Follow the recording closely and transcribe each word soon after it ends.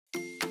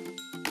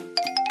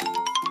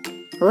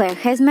Where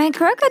has my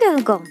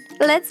crocodile gone?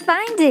 Let's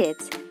find it.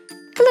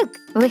 Look,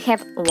 we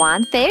have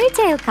one fairy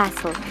tale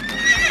castle.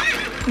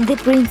 The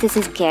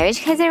princess's carriage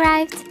has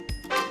arrived.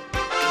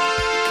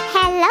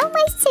 Hello,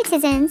 my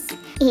citizens.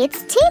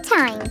 It's tea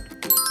time.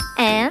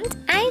 And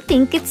I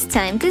think it's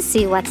time to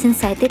see what's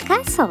inside the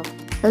castle.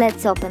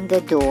 Let's open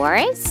the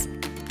doors.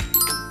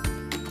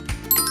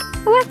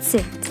 What's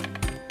it?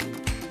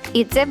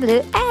 It's a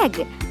blue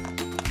egg.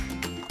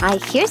 I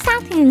hear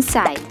something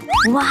inside.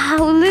 Wow,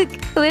 look!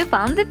 We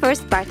found the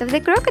first part of the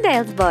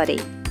crocodile's body.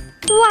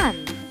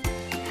 1.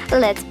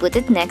 Let's put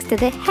it next to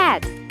the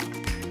head.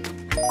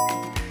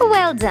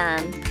 Well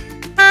done!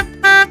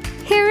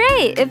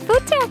 Hooray! A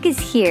food truck is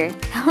here!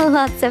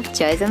 Lots of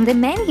choice on the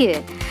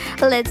menu.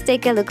 Let's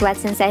take a look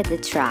what's inside the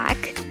truck.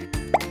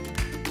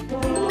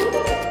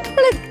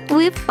 Look!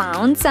 We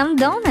found some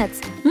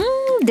donuts.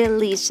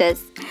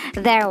 Delicious!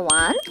 There are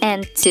 1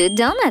 and 2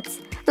 donuts.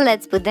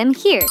 Let's put them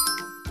here.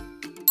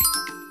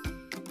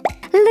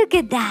 Look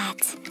at that!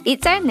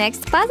 It's our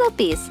next puzzle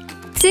piece.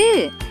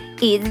 2.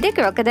 It's the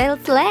crocodile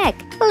flag.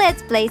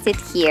 Let's place it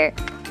here.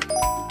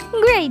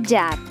 Great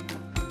job!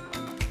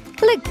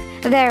 Look,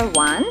 there are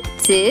 1,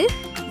 2,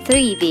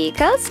 3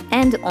 vehicles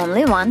and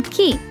only 1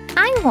 key.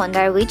 I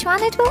wonder which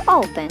one it will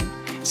open.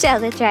 Shall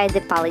we try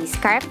the police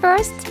car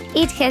first?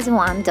 It has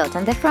 1 dot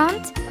on the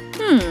front.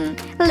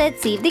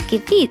 Let's see if the key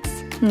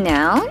fits.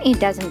 No, it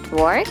doesn't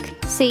work.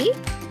 See?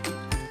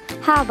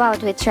 How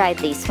about we try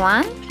this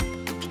one?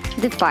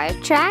 The fire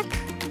truck.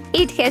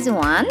 It has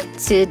 1,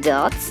 2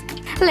 dots.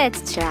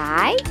 Let's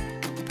try.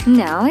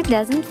 No, it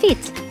doesn't fit.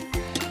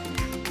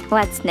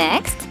 What's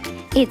next?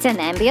 It's an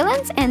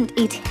ambulance and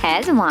it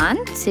has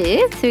 1,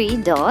 2, 3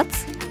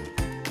 dots.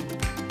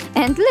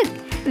 And look,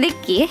 the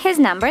key has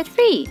number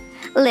 3.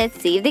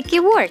 Let's see if the key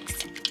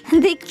works.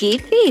 The key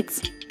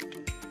fits.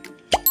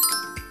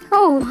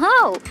 Oh,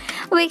 wow!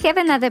 We have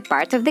another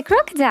part of the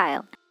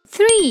crocodile.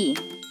 3.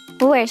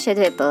 Where should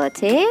we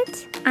put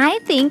it? I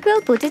think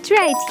we'll put it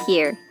right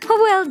here.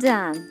 Well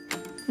done!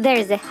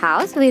 There's a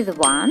house with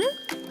 1,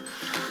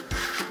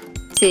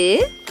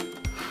 2,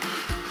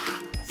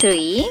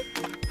 3,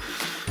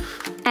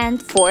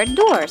 and 4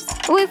 doors.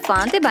 We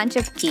found a bunch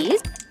of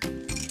keys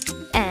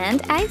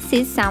and I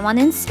see someone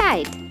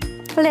inside.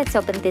 Let's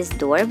open this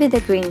door with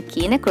a green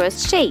key in a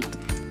cross shape.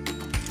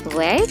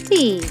 Where it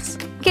is?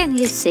 Can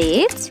you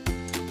see it?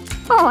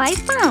 Oh, I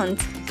found!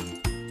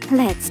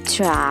 Let's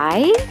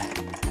try.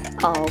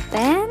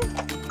 Open.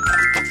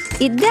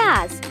 It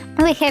does!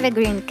 We have a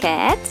green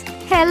cat.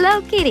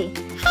 Hello, kitty!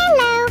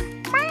 Hello.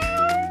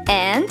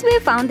 And we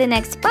found the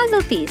next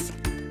puzzle piece.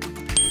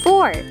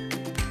 4.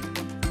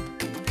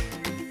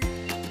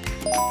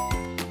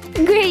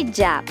 Great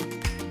job!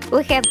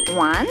 We have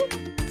 1,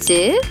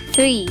 2,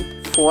 3,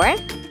 4,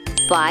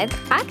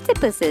 5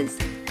 octopuses.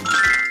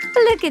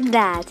 Look at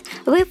that!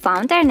 We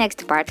found our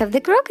next part of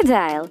the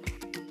crocodile.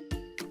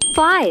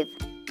 5.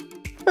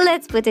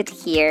 Let's put it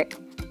here.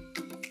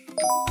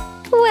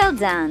 Well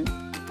done!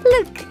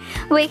 Look,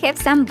 we have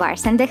some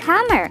bars and a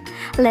hammer.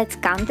 Let's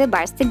count the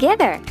bars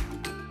together.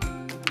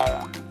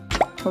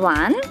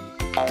 1,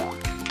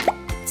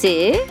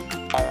 2,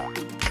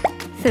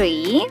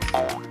 3,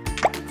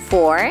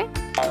 4,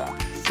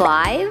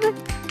 5,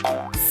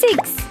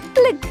 6.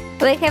 Look,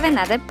 we have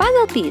another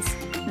puzzle piece.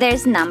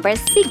 There's number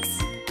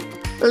 6.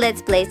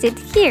 Let's place it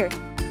here.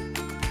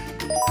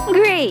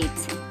 Great!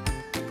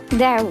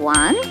 There are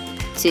 1,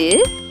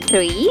 2,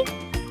 3,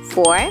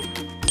 4,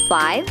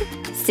 5,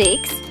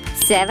 6,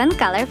 7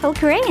 colorful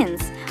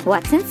crayons.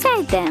 What's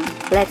inside them?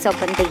 Let's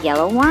open the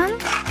yellow one.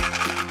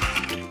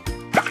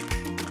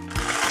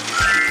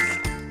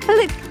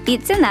 Look,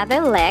 it's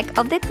another leg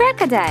of the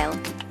crocodile.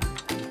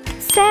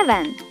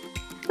 7.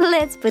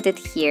 Let's put it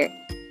here.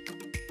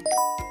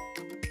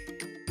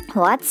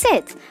 What's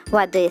it?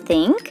 What do you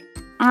think?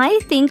 I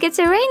think it's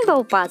a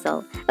rainbow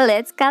puzzle.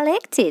 Let's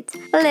collect it.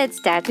 Let's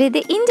start with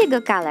the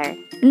indigo color.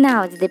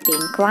 Now it's the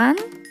pink one.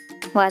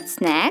 What's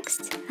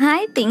next?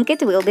 I think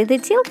it will be the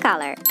teal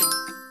color.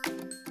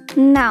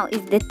 Now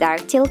it's the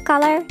dark teal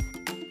color.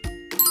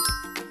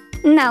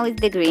 Now it's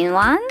the green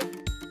one.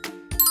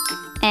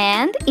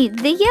 And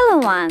it's the yellow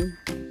one.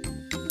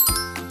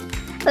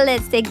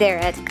 Let's take the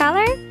red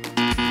color.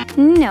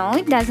 No,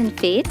 it doesn't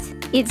fit.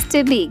 It's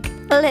too big.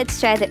 Let's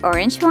try the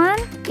orange one.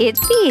 It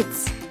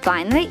fits.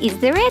 Finally, it's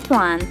the red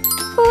one.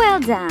 Well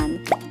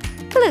done!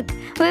 Look,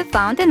 we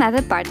found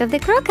another part of the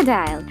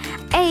crocodile.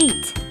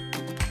 8.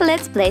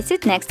 Let's place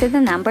it next to the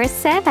number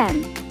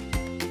 7.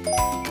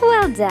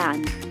 Well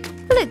done!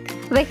 Look,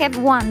 we have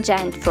 1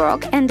 giant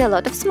frog and a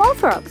lot of small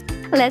frogs.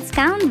 Let's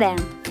count them.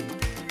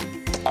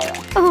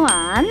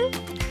 1,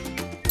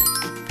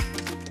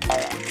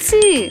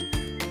 2,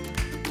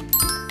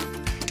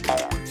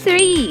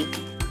 3,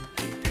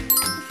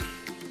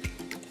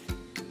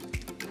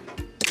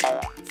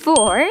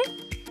 4,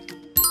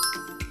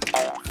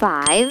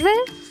 5,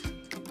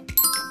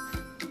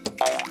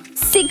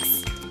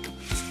 6,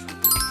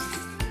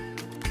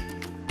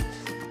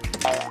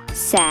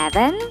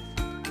 7,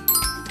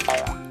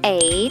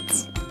 8,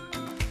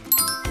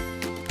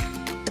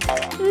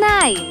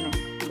 9.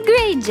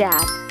 Great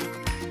job!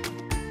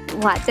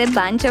 What a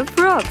bunch of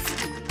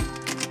rocks!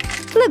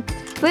 Look,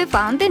 we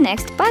found the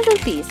next puzzle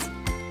piece.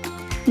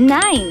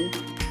 9.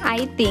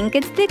 I think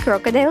it's the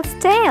crocodile's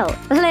tail.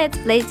 Let's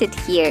place it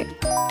here.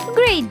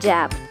 Great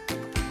job!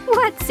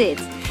 What's it?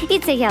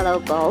 It's a yellow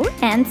ball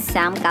and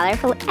some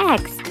colorful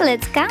eggs.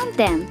 Let's count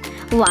them.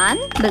 1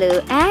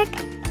 blue egg,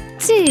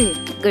 2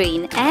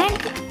 green egg,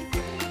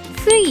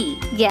 3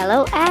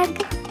 yellow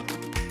egg,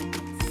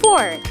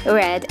 4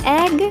 red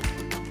egg,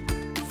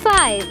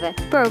 5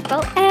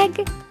 purple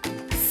egg,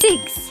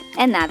 6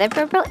 another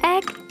purple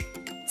egg,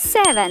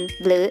 7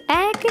 blue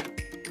egg,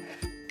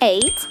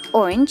 8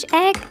 orange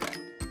egg,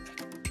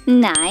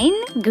 9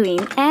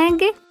 green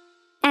egg,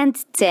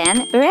 and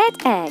 10 red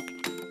egg.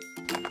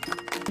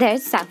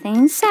 There's something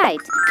inside.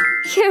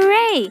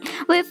 Hooray!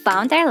 We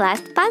found our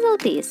last puzzle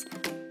piece.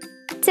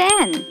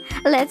 10.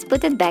 Let's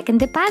put it back in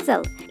the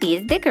puzzle.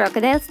 Is the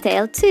crocodile's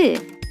tail too?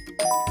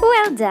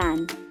 Well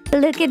done!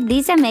 Look at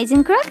this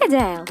amazing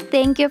crocodile.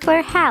 Thank you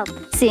for help.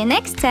 See you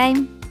next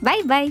time.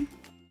 Bye-bye.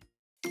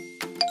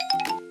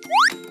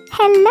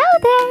 Hello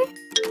there.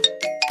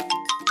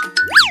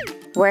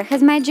 Where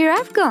has my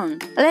giraffe gone?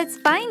 Let's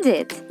find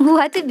it.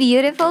 What a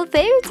beautiful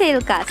fairy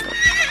tale castle.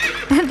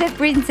 The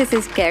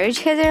princess's carriage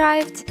has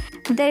arrived.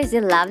 There's a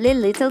lovely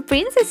little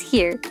princess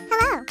here.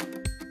 Hello.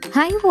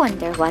 I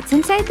wonder what's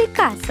inside the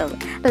castle.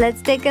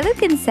 Let's take a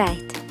look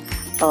inside.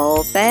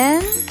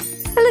 Open.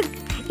 Look,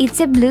 it's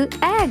a blue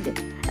egg.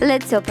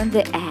 Let's open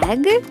the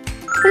egg.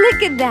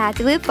 Look at that,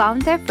 we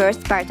found our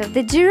first part of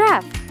the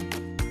giraffe.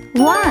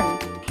 1.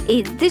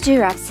 It's the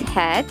giraffe's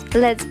head.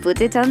 Let's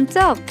put it on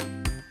top.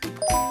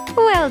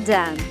 Well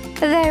done.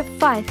 There are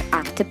 5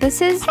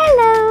 octopuses.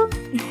 Hello.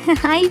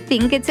 I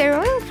think it's a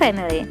royal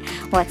family.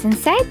 What's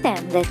inside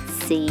them? Let's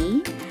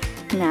see.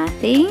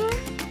 Nothing.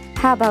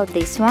 How about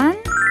this one?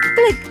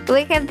 Look,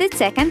 we have the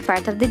second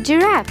part of the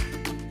giraffe.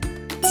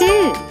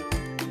 2.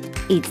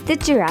 It's the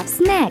giraffe's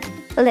neck.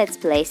 Let's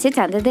place it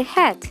under the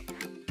head.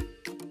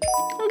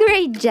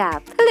 Great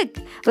job! Look,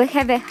 we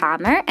have a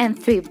hammer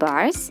and 3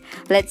 bars.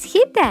 Let's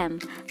hit them.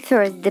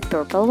 First the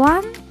purple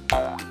one,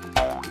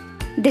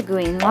 the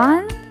green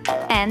one,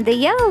 and the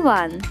yellow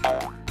one.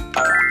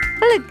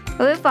 Look,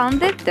 we found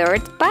the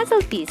third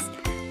puzzle piece.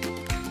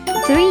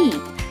 3.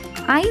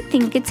 I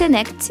think it's a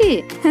neck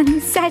too.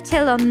 Such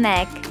a long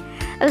neck.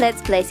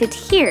 Let's place it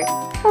here.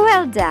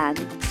 Well done.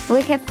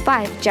 We have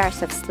 5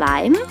 jars of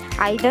slime.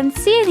 I don't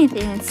see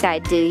anything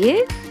inside, do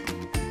you?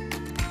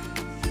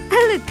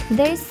 Look,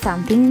 there's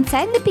something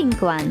inside the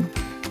pink one.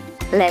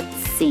 Let's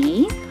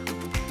see.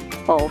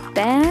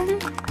 Open.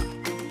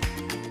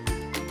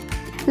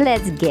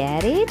 Let's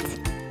get it.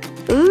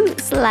 Ooh,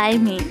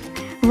 slimy.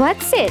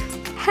 What's it?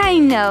 I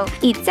know,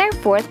 it's our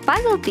 4th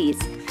puzzle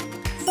piece.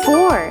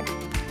 4.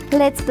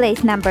 Let's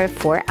place number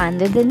 4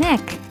 under the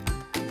neck.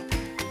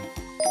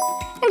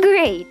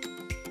 Great!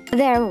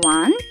 There are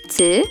 1,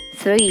 2,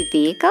 3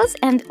 vehicles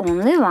and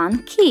only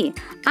 1 key.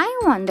 I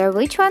wonder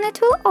which one it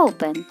will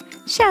open.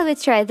 Shall we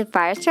try the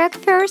fire truck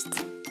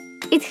first?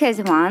 It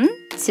has 1,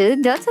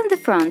 2 dots on the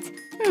front.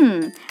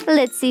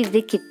 Let's see if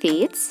the key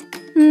fits.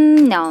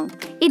 No,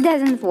 it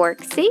doesn't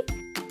work, see?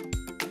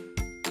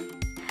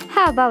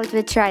 How about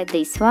we try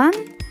this one?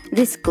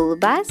 The school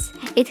bus.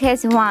 It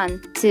has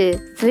 1,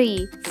 2,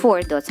 3,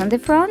 4 dots on the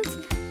front.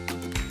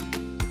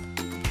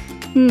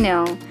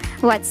 No.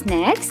 What's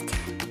next?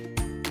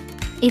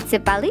 It's a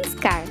police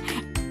car,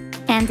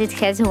 and it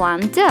has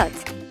 1 dot.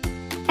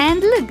 And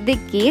look, the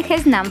key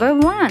has number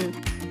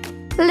 1.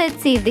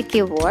 Let's see if the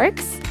key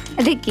works.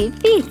 The key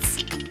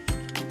fits.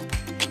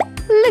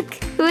 Look,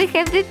 we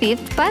have the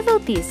 5th puzzle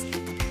piece.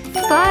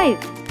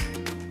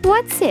 5.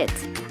 What's it?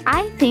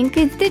 I think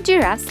it's the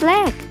giraffe's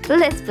leg.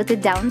 Let's put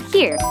it down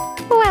here.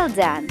 Well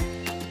done.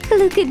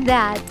 Look at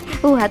that.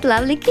 What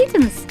lovely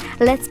kittens.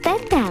 Let's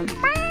pet them.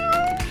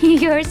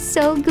 You're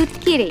so good,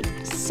 kitty.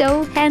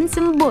 So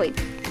handsome boy.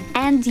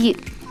 And you.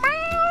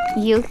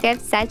 You have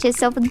such a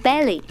soft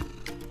belly.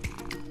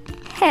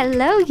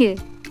 Hello, you.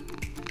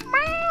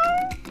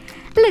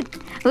 Look,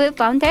 we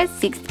found our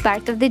 6th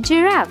part of the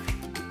giraffe.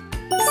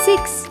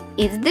 6.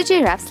 It's the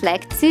giraffe's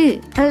leg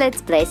too.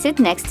 Let's place it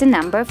next to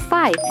number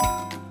 5.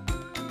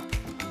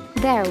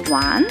 There are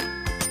 1,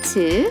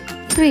 2,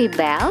 3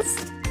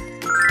 bells.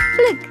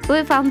 Look,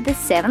 we found the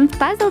 7th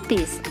puzzle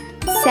piece.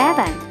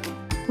 7.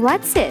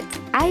 What's it?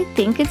 I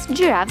think it's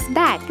giraffe's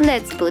back.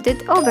 Let's put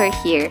it over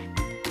here.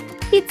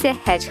 It's a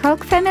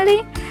hedgehog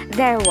family.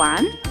 There are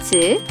 1,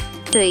 2,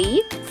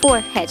 3, 4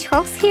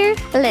 hedgehogs here.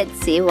 Let's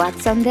see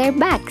what's on their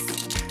backs.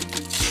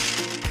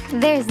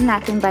 There's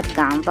nothing but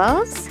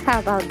gumballs. How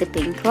about the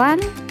pink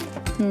one?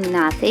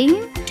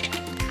 Nothing.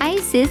 I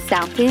see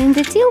something in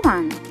the teal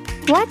one.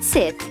 What's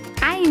it?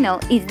 I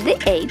know, it's the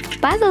 8th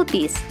puzzle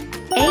piece.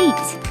 8.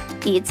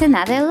 It's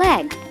another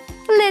leg.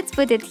 Let's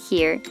put it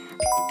here.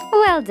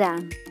 Well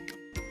done.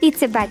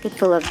 It's a bucket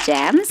full of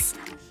gems.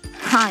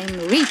 I'm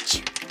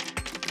rich.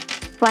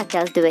 What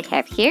else do we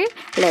have here?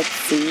 Let's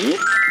see.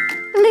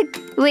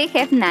 Look, we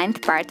have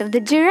 9th part of the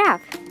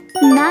giraffe.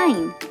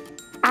 9.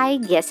 I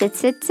guess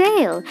it's a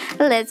tail.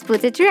 Let's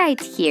put it right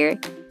here.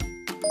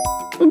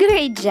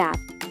 Great job!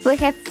 We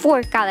have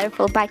 4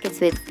 colorful buckets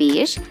with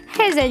fish.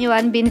 Has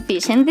anyone been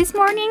fishing this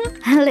morning?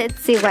 Let's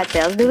see what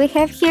else do we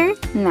have here.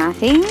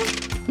 Nothing?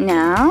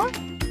 No?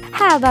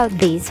 How about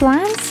these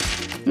ones?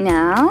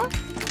 No?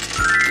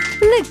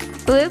 Look,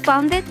 we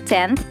found the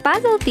 10th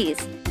puzzle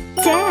piece.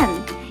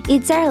 10!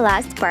 It's our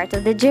last part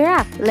of the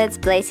giraffe. Let's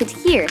place it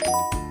here.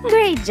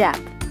 Great job!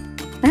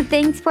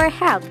 Thanks for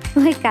help.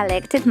 We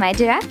collected my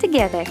giraffe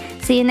together.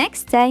 See you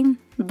next time.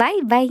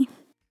 Bye-bye.